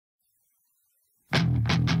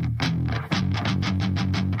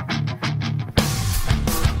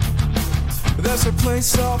There's a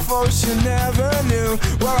place off Ocean Avenue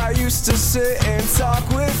where I used to sit and talk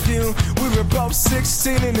with you. We were both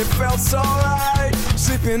 16 and it felt so right.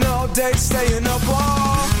 Sleeping all day, staying up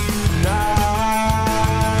all night.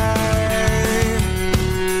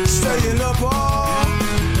 Staying up all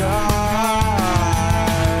night.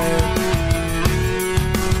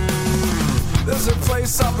 There's a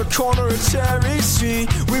place off the corner of Cherry Street.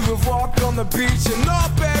 We would walk on the beach in all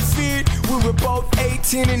bare feet. We were both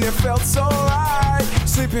 18 and it felt so right.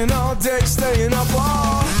 Sleeping all day, staying up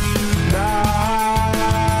all night.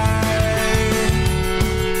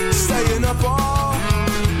 Staying up all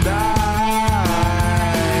night.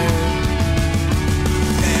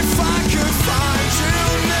 If I could find you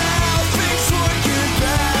now, things would get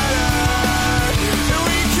better. And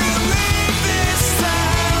we could leave this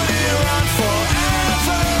town and run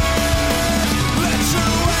forever. Let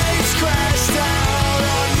your waves crash down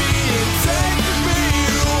on me and take me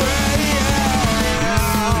away.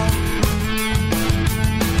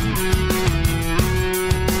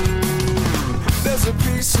 There's a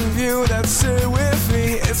piece of you that's here with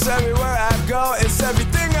me. It's everywhere I go, it's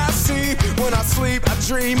everything I see. When I sleep, I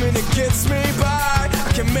dream and it gets me by.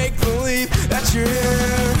 I can make believe that you're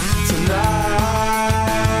here tonight.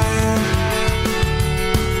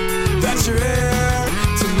 That you're here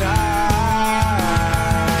tonight.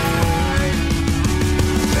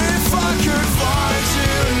 If I could find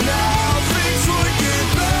you now, things would get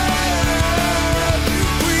better.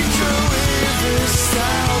 We could leave this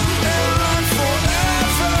town and run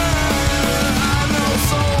forever. I know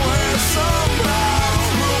somewhere, somehow,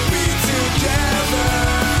 we'll be together.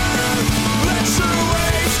 Let your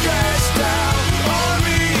waves crash down on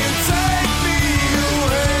me and take me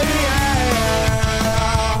away.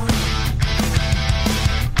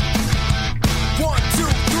 One,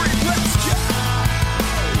 two, three, let's go.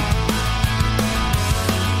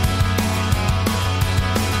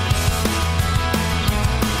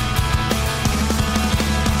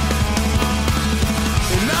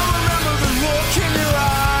 And I remember the look in your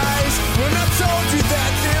eyes when I told you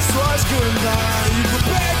that this was goodbye. You were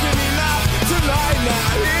begging me not tonight,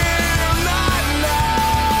 not here, not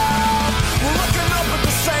now. We're looking up at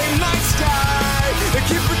the same night sky and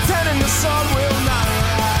keep pretending the sun will not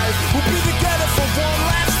rise. We'll be together for one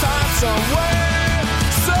last time somewhere,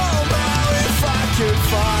 somehow. If I could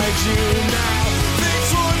find you now.